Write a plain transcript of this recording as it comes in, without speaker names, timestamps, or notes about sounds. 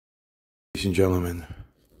Ladies and gentlemen,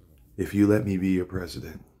 if you let me be your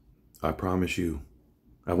president, I promise you,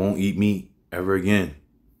 I won't eat meat ever again.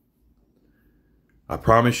 I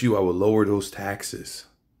promise you I will lower those taxes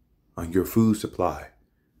on your food supply.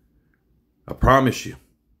 I promise you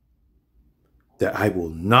that I will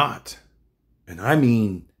not, and I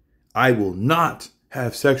mean I will not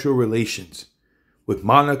have sexual relations with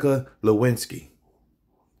Monica Lewinsky.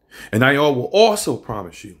 And I will also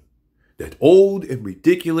promise you that old and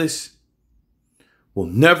ridiculous will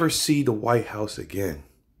never see the White House again.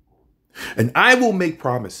 And I will make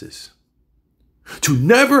promises to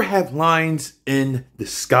never have lines in the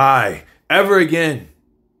sky ever again.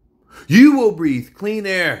 You will breathe clean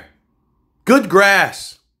air, good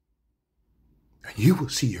grass, and you will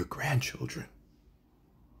see your grandchildren.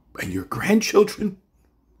 And your grandchildren,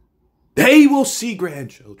 they will see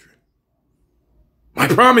grandchildren. I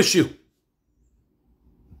promise you,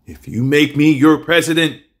 if you make me your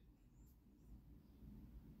president,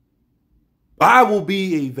 I will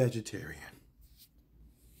be a vegetarian.